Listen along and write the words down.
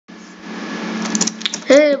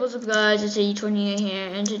Hey, what's up guys, it's A28 here,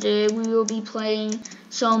 and today we will be playing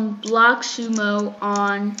some block sumo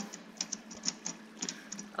on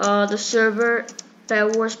the server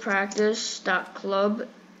bedwarspractice.club.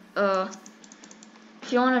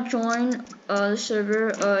 If you want to join the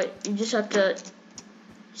server, you just have to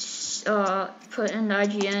put in the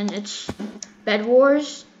IGN. It's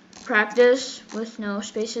bedwars practice with no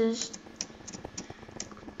spaces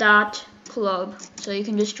 .club, so you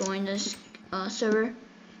can just join this server.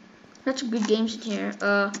 Got some good games in here.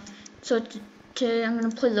 So today I'm gonna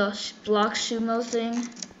play the block sumo thing,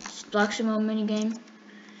 block sumo mini game.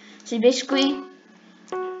 So basically,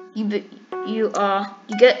 you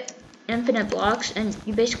get infinite blocks, and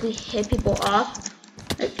you basically hit people off.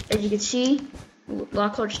 As you can see,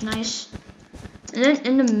 block art's nice. And then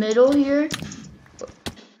in the middle here,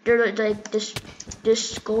 there's like this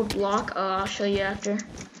gold block. I'll show you after.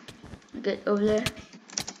 Get over there.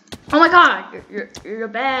 Oh my god, you're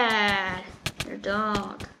bad. You're a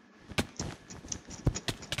dog.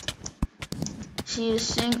 See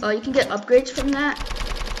this thing? Oh, you can get upgrades from that.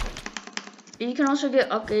 You can also get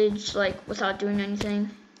upgrades like without doing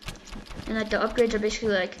anything. And like the upgrades are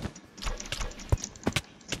basically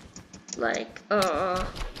like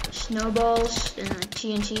snowballs and like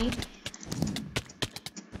TNT.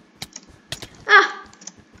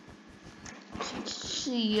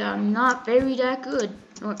 See, I'm not very that good.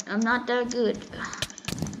 Or I'm not that good.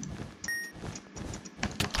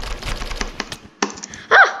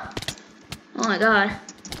 Ah! Oh my god.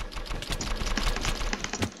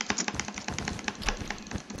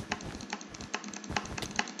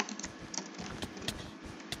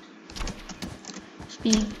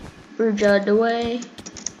 Speed bridge out of the way.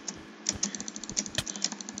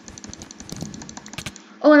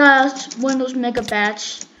 Oh my god, that's one of those mega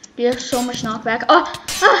bats. They have so much knockback. Oh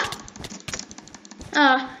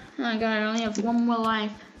my god, I only have one more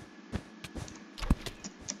life.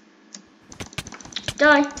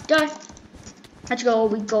 Die. Let's go,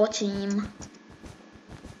 we go team.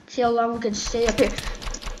 See how long we can stay up here.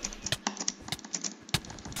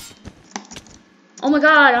 Oh my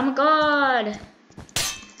god, I'm a god.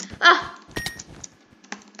 Ah!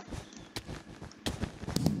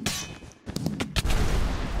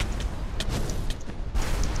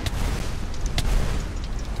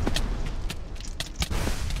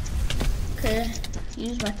 Okay,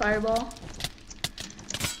 use my fireball.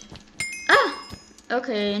 Ah!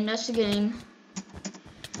 Okay, and that's the game.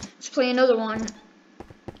 Let's play another one.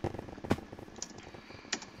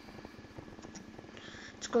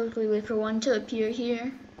 Let's quickly wait for one to appear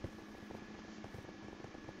here.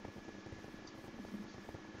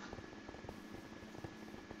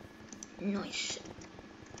 Nice.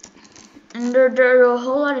 And there are a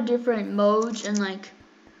whole lot of different modes and like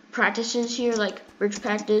practices here, like bridge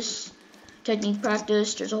practice, technique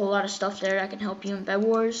practice. There's a whole lot of stuff there that can help you in Bed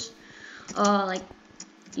Wars. Like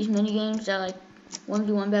these mini games that like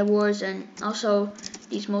 1v1 Bed Wars, and also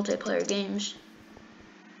these multiplayer games.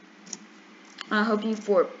 I hope you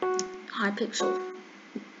for high pixel.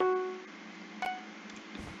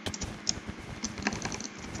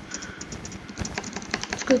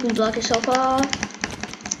 Let's quickly block yourself off.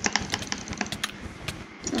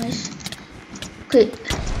 Nice. Okay.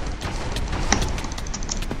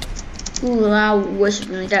 Ooh, that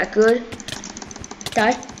wasn't really that good.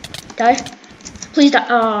 Die. Please die.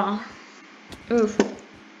 Ah. Oof.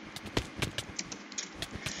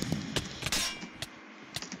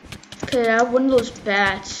 Okay, I have one of those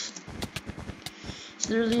bats. It's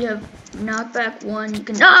literally have knockback 1. You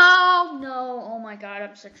can. No! Oh my god,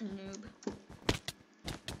 I'm such a noob.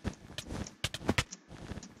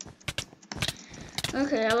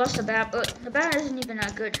 Okay, I lost the bat, but the bat isn't even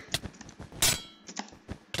that good.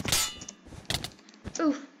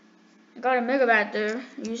 Oof. I got a mega bat there.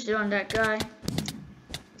 I used it on that guy.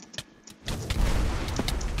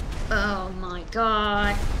 Oh my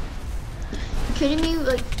god. You kidding me?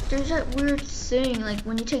 Like, there's that weird thing, like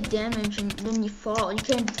when you take damage and then you fall, you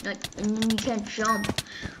can't and then you can't jump.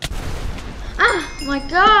 Ah, my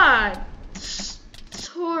god! It's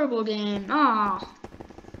a horrible game. Ah.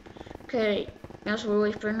 Okay, I guess we'll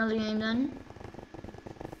wait for another game then.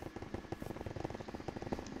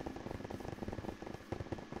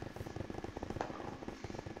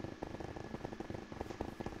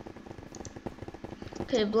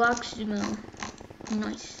 Okay, block sumo.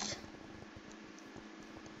 Nice.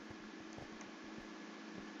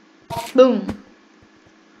 Boom.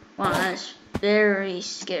 Wow, that's very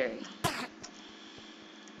scary.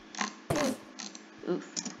 Oof.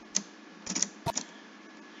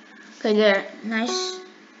 Okay, there. Nice.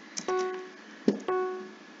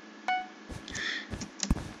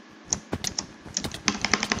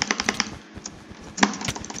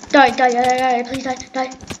 Die, die, die, die, die, please die,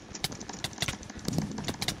 die.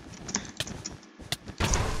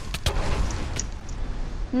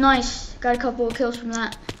 Nice, got a couple of kills from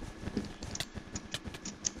that.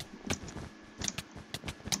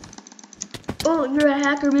 Oh, you're a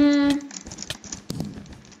hacker, man.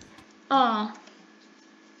 Aw.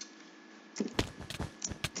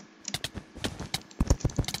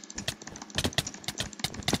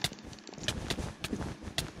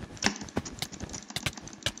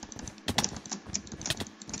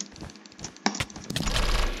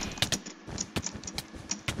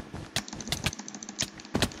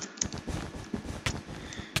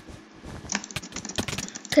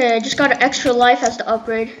 Okay, I just got an extra life as the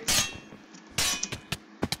upgrade.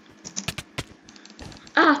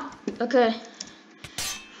 Ah, okay.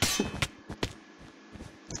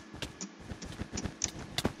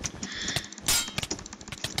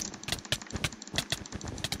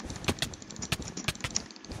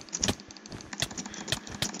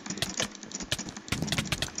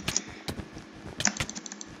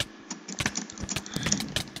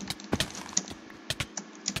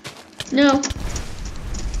 No.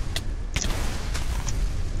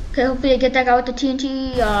 Okay, hopefully I get that guy with the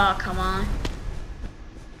TNT. Ah, come on.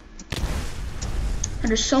 And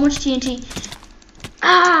there's so much TNT.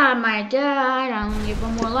 Ah, my dad. I only have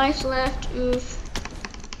one more life left. Oof.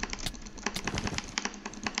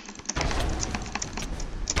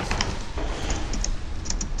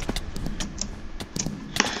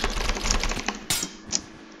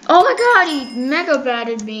 Oh my god, he mega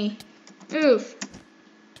batted me. Oof.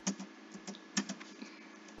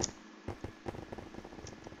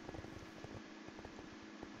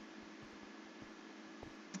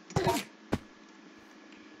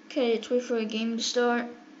 Okay, let's wait for a game to start.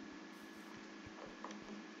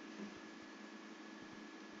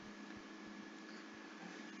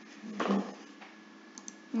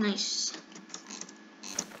 Nice.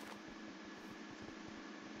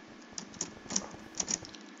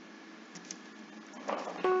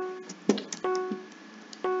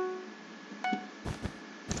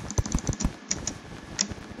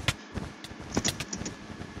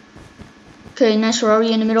 Okay, nice, we're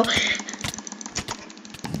already in the middle.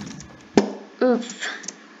 Oof.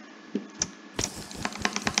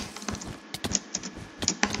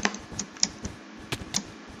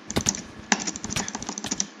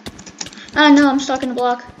 Ah, no, I'm stuck in the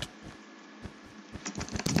block.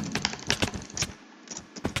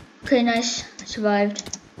 Okay, nice. I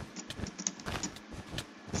survived.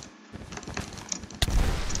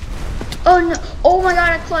 Oh no! Oh my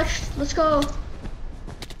god, I clutched. Let's go.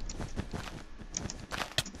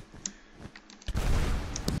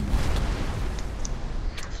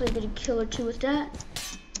 Hopefully I get a kill or two with that.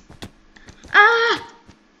 Ah!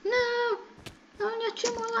 No! I only have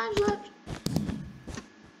 2 more lives left.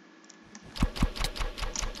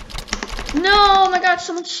 No! Oh my god,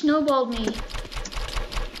 someone snowballed me.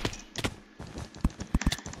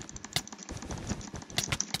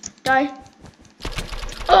 Die.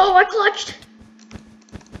 Oh, I clutched.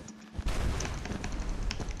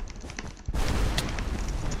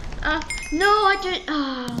 No, I did.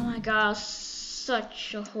 Oh my god,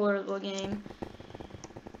 such a horrible game.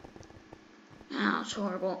 Oh, it's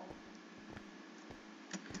horrible.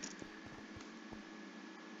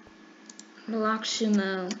 Block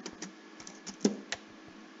sumo.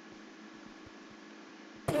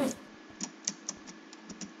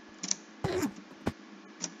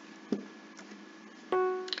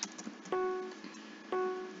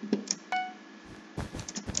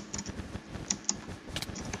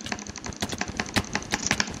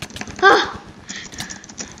 Ah!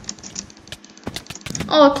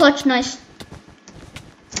 Oh, clutch, nice.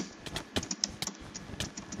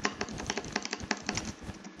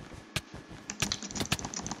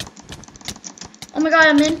 Oh my god,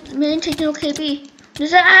 I'm in technical KP.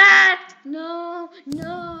 There's that. Ah! No,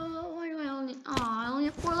 no. Why do I only? Oh, I only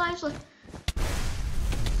have 4 lives left.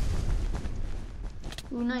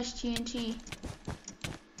 Ooh, nice TNT.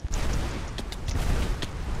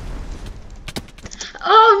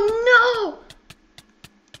 Oh no!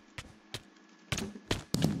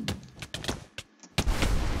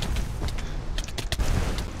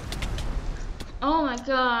 Oh my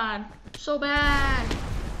god, so bad.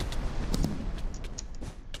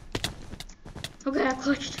 Okay, I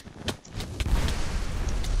clutched.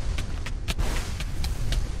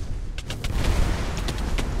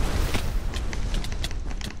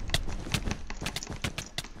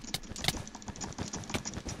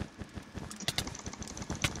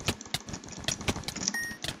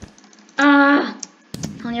 I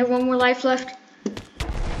only have 1 more life left.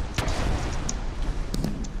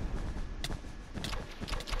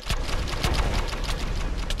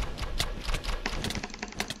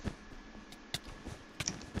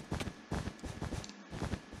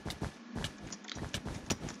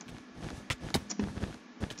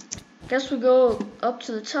 Guess we go up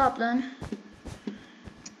to the top then.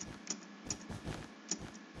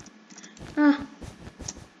 Ah!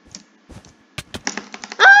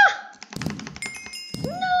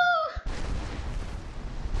 No!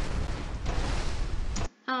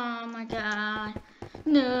 Oh my god.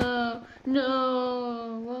 No,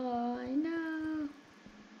 no, why no?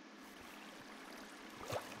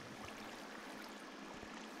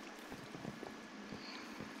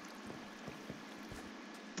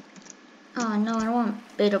 Oh no, I don't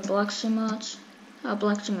want beta block sumo. Oh,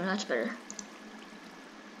 block sumo, that's better.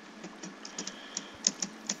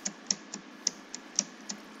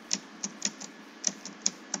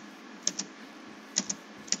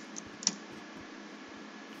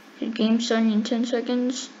 Okay, game starting in 10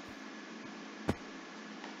 seconds.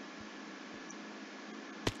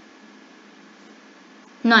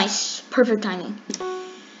 Nice, perfect timing.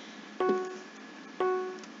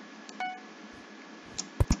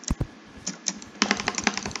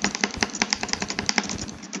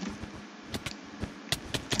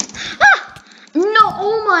 No,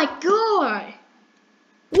 oh my god!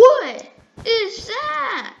 What is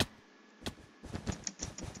that?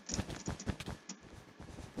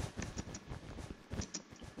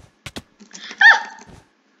 Ah!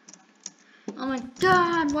 Oh my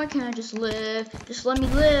god, why can't I just live? Just let me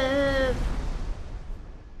live.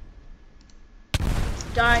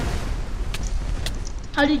 Die.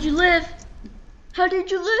 How did you live? How did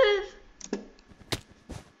you live?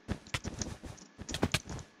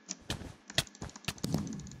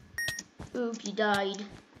 Oop, you died.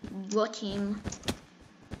 Got him.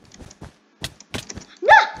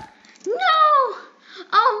 No! No!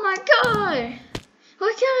 Oh my god!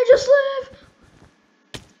 Why can't I just live?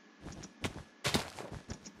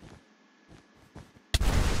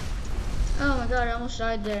 Oh my god, I almost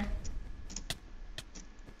died there.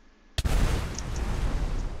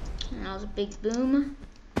 And that was a big boom.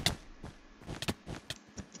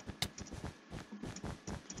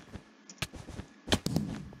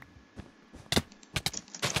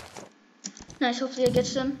 Nice, hopefully I get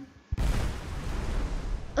some.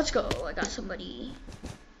 Let's go, I got somebody.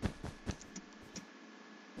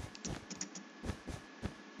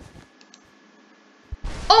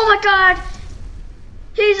 Oh my god!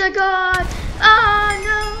 He's a god! Ah,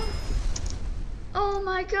 no! Oh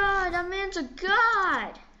my god, that man's a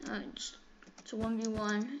god! It's a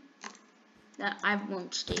 1v1 that I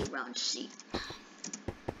won't stay around to see.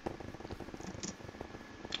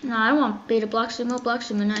 No, I want beta block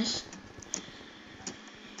sumo, nice.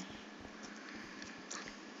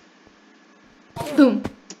 Boom!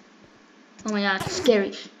 Oh my god,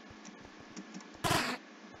 scary.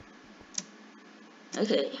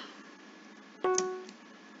 Okay.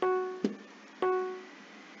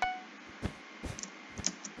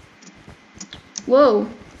 Whoa.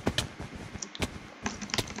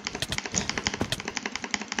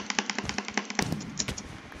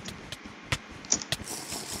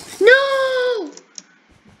 No!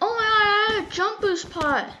 Oh my god, I had a jump boost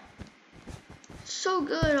pot. So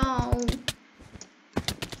good. Oh,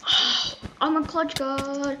 I'm a clutch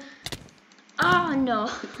god. Ah, no.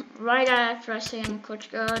 Right after I say I'm a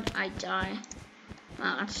clutch god, I die.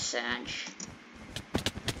 Oh, that's sad.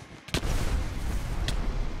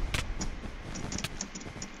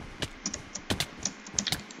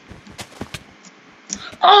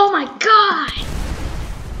 Oh my god!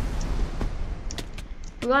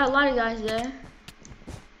 We got a lot of guys there.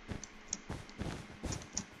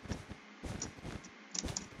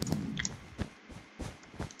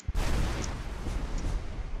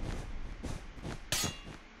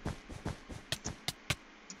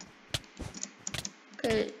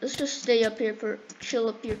 Okay, let's just stay up here chill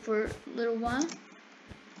up here for a little while.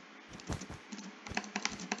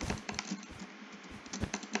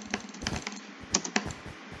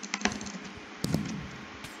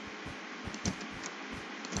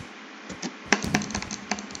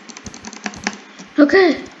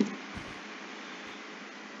 Okay.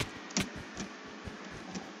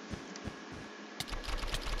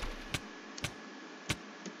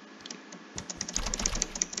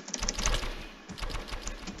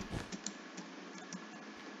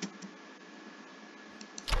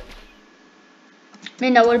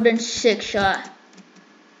 Man, that would have been a sick shot.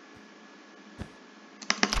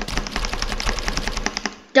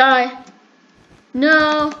 Die.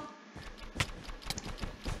 No.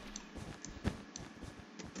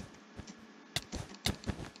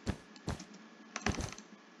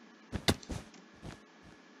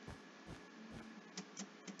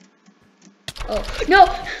 Oh, no.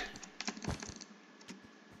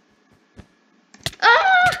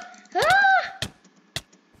 Ah! Ah!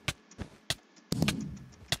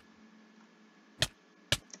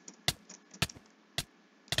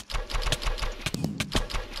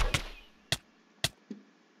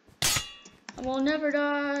 will never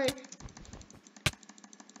die.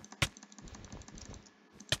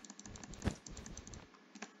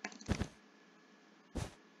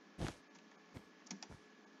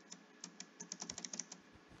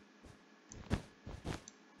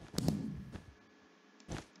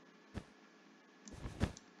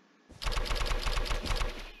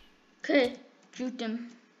 Okay, shoot them.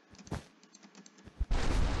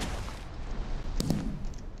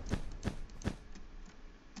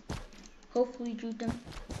 Hopefully shoot them.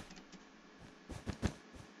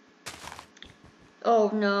 Oh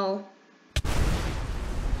no.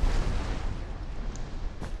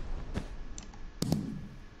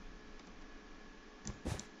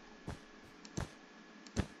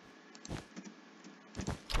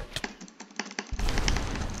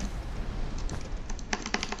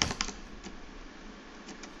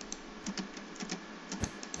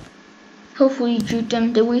 Hopefully shoot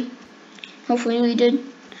them, did we? Hopefully we did.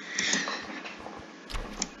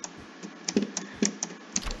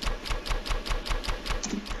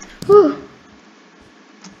 Whew.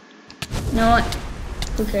 You know what?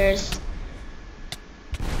 Who cares?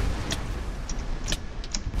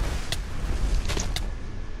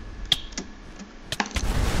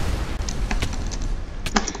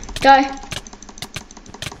 Die.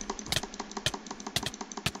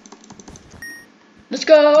 Let's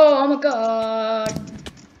go! Oh my god!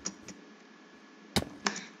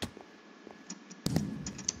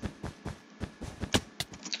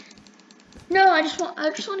 No, I just want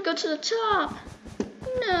to go to the top.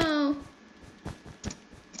 No.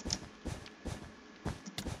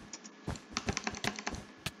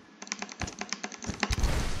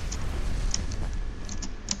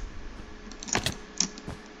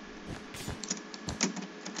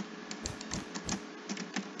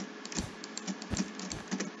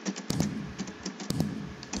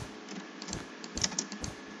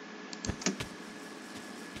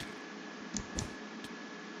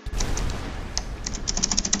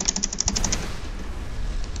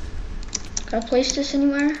 Can I place this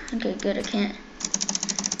anywhere? Okay, good, I can't.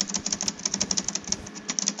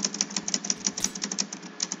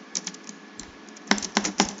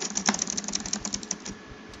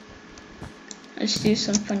 Let's do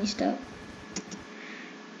some funny stuff.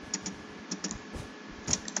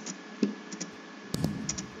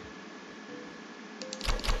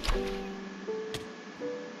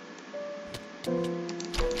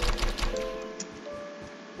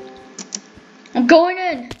 I'm going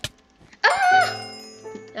in! Ah!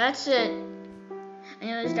 That's it.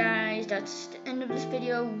 Anyways guys, that's the end of this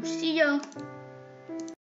video. See ya!